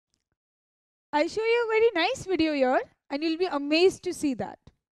I'll show you a very nice video here and you'll be amazed to see that.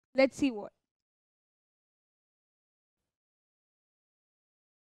 Let's see what.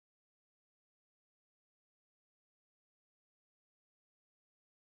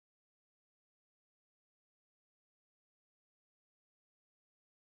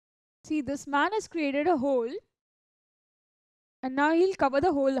 See, this man has created a hole and now he'll cover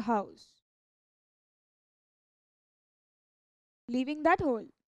the whole house, leaving that hole.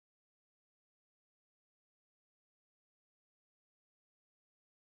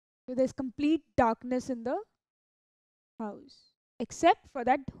 So there's complete darkness in the house, except for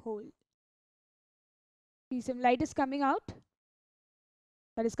that hole. See, some light is coming out,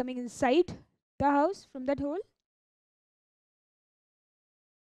 that is coming inside the house from that hole.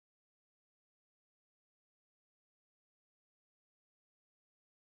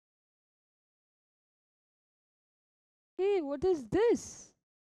 Hey, what is this?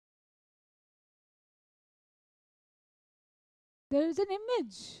 There is an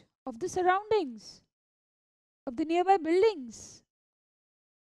image of the surroundings, of the nearby buildings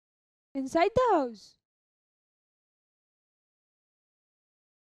inside the house.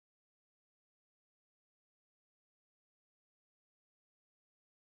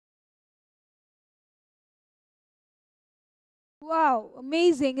 Wow,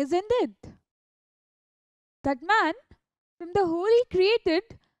 amazing, isn't it? That man, from the hole he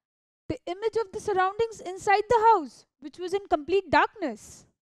created the image of the surroundings inside the house, which was in complete darkness.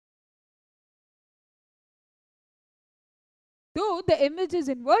 Though the image is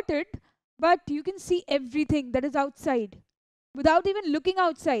inverted, but you can see everything that is outside without even looking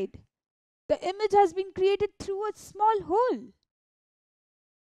outside. The image has been created through a small hole.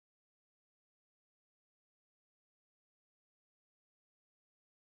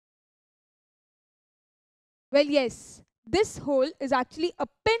 Well, yes, this hole is actually a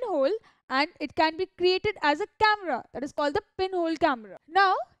pinhole and it can be created as a camera. That is called the pinhole camera.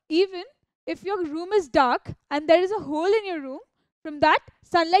 Now, even if your room is dark and there is a hole in your room, from that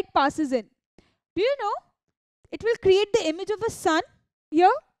sunlight passes in. Do you know it will create the image of a sun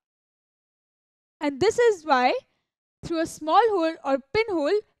here? And this is why through a small hole or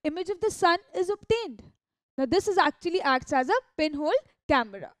pinhole, image of the sun is obtained. Now this is actually acts as a pinhole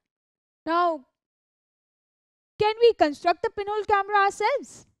camera. Now, can we construct a pinhole camera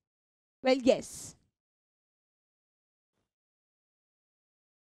ourselves? Well, yes.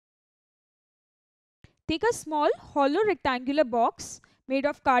 Take a small hollow rectangular box made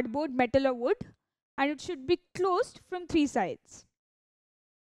of cardboard, metal or wood, and it should be closed from 3 sides.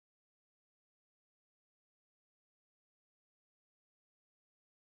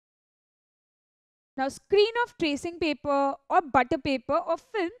 Now, screen of tracing paper or butter paper or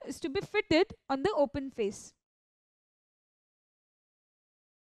film is to be fitted on the open face.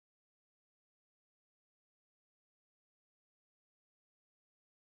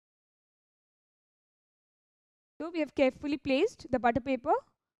 So we have carefully placed the butter paper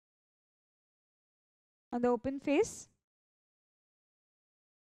on the open face.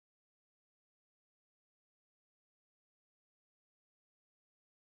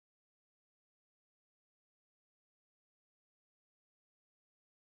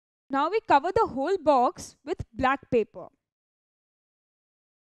 Now we cover the whole box with black paper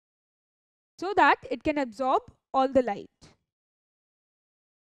so that it can absorb all the light.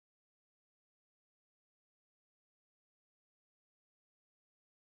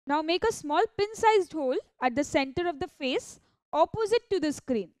 Now make a small pin-sized hole at the center of the face opposite to the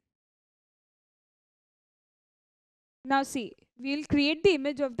screen. Now see, we will create the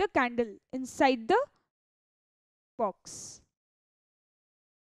image of the candle inside the box.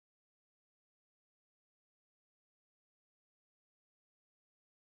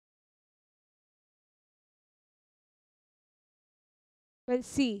 Well,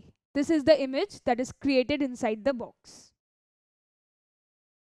 see, this is the image that is created inside the box.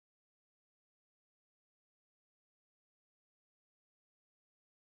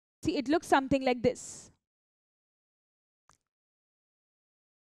 See, it looks something like this.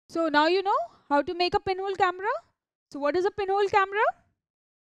 So now you know how to make a pinhole camera. So what is a pinhole camera?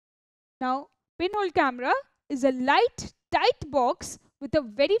 Now, pinhole camera is a light, tight box with a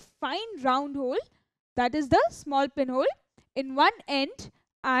very fine round hole, that is the small pinhole, in one end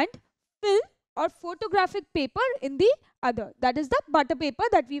and film or photographic paper in the other. That is the butter paper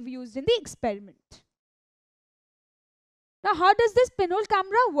that we've used in the experiment. Now, how does this pinhole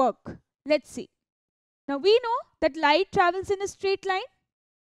camera work? Let's see. Now, we know that light travels in a straight line.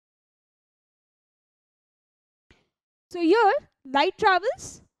 So, here light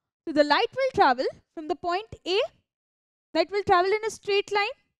travels. So, the light will travel from the point A. Light will travel in a straight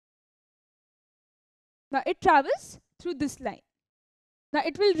line. Now it travels through this line. Now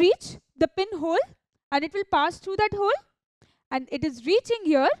it will reach the pinhole and it will pass through that hole, and it is reaching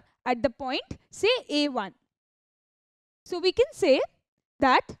here at the point, say A1. So we can say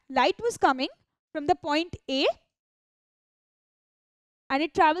that light was coming from the point A and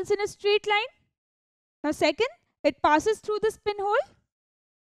it travels in a straight line. Now second, it passes through this pinhole.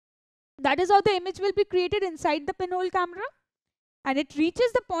 That is how the image will be created inside the pinhole camera, and it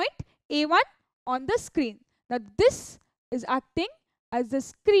reaches the point A1 on the screen. Now this is acting as the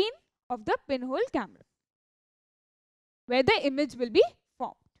screen of the pinhole camera, where the image will be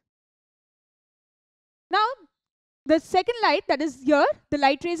formed. Now the second light, that is here, the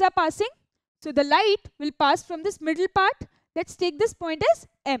light rays are passing. So the light will pass from this middle part. Let's take this point as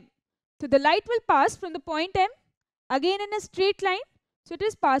M. So the light will pass from the point M again in a straight line. So it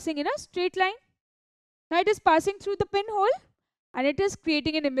is passing in a straight line. Now it is passing through the pinhole and it is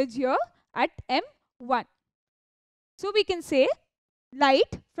creating an image here at M1. So we can say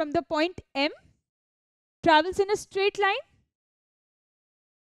light from the point M travels in a straight line.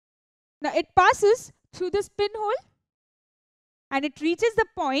 Now it passes through this pinhole and it reaches the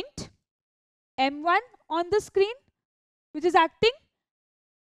point M1 on the screen, which is acting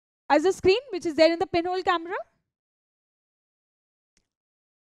as a screen which is there in the pinhole camera.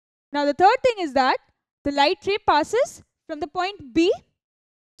 Now the third thing is that the light ray passes from the point B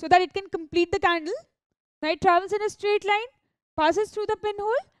so that it can complete the candle. Now it travels in a straight line, passes through the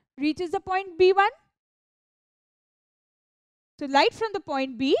pinhole, reaches the point B1. So light from the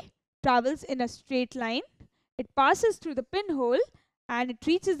point B travels in a straight line, it passes through the pinhole and it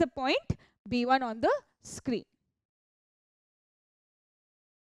reaches the point B1 on the screen.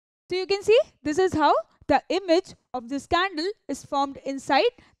 So you can see this is how the image of this candle is formed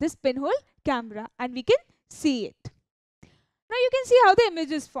inside this pinhole camera, and we can see it. Now you can see how the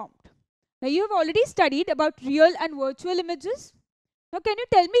image is formed. Now you have already studied about real and virtual images. Now can you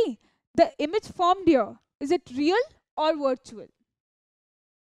tell me, the image formed here, is it real or virtual?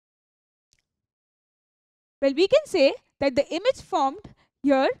 Well, we can say that the image formed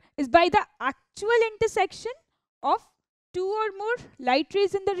here is by the actual intersection of two or more light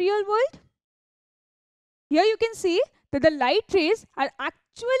rays in the real world. Here you can see that the light rays are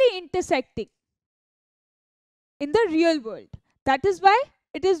actually intersecting in the real world. That is why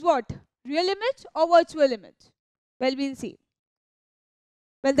it is what? Real image or virtual image? Well, we'll see.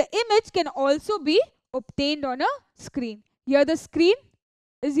 Well, the image can also be obtained on a screen. Here the screen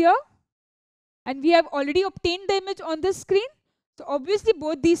is here, and we have already obtained the image on the screen. So obviously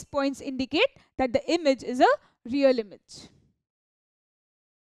both these points indicate that the image is a real image.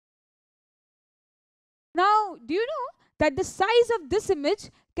 Now, do you know that the size of this image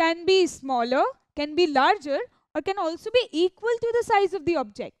can be smaller, can be larger, or can also be equal to the size of the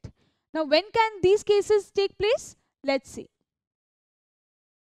object? Now, when can these cases take place? Let's see.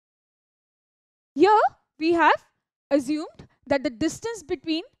 Here we have assumed that the distance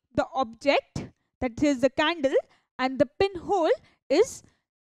between the object, that is the candle, and the pinhole is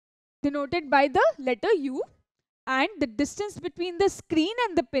denoted by the letter U, and the distance between the screen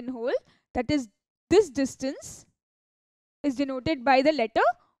and the pinhole, that is this distance, is denoted by the letter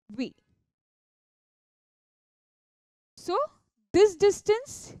V. So this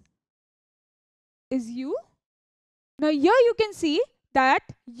distance is U. Now here you can see that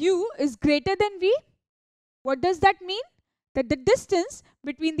U is greater than V. What does that mean? That the distance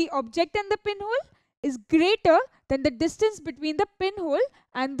between the object and the pinhole is greater than the distance between the pinhole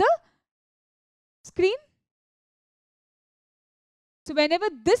and the screen. So whenever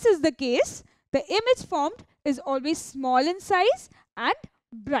this is the case, the image formed is always small in size and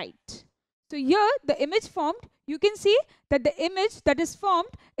bright. So here the image formed, you can see that the image that is formed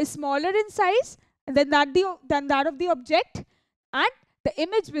is smaller in size than that of the object, and the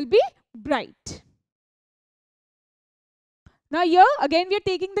image will be bright. Now here again we are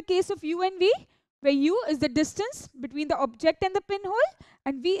taking the case of U and V, where U is the distance between the object and the pinhole,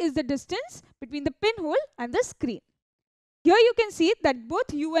 and V is the distance between the pinhole and the screen. Here you can see that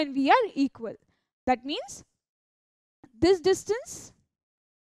both U and V are equal. That means this distance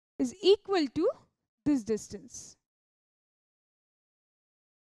is equal to this distance.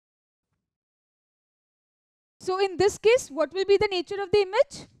 So in this case, what will be the nature of the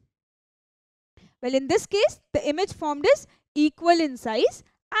image? Well, in this case, the image formed is equal in size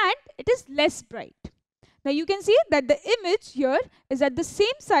and it is less bright. Now you can see that the image here is at the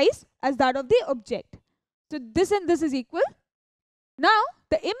same size as that of the object. So this and this is equal. Now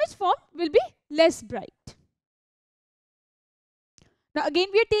the image formed will be less bright. Now again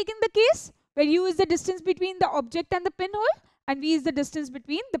we are taking the case where U is the distance between the object and the pinhole, and V is the distance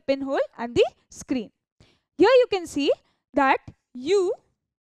between the pinhole and the screen. Here you can see that U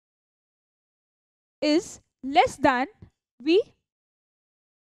is less than V.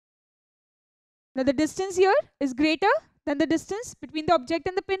 Now the distance here is greater than the distance between the object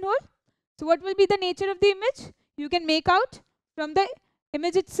and the pinhole. So what will be the nature of the image? You can make out from the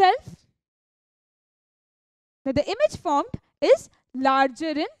image itself. Now the image formed is larger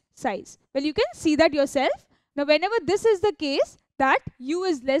in size. Well, you can see that yourself. Now whenever this is the case, that U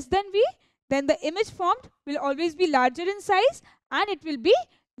is less than V, then the image formed will always be larger in size and it will be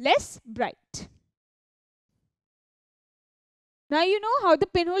less bright. Now you know how the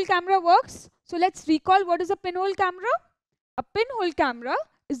pinhole camera works. So let's recall what is a pinhole camera. A pinhole camera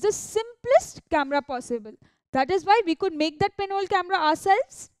is the simplest camera possible. That is why we could make that pinhole camera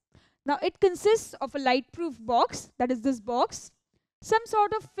ourselves. Now it consists of a light-proof box, that is this box, some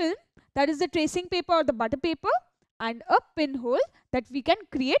sort of film, that is the tracing paper or the butter paper, and a pinhole that we can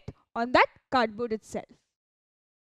create on that cardboard itself.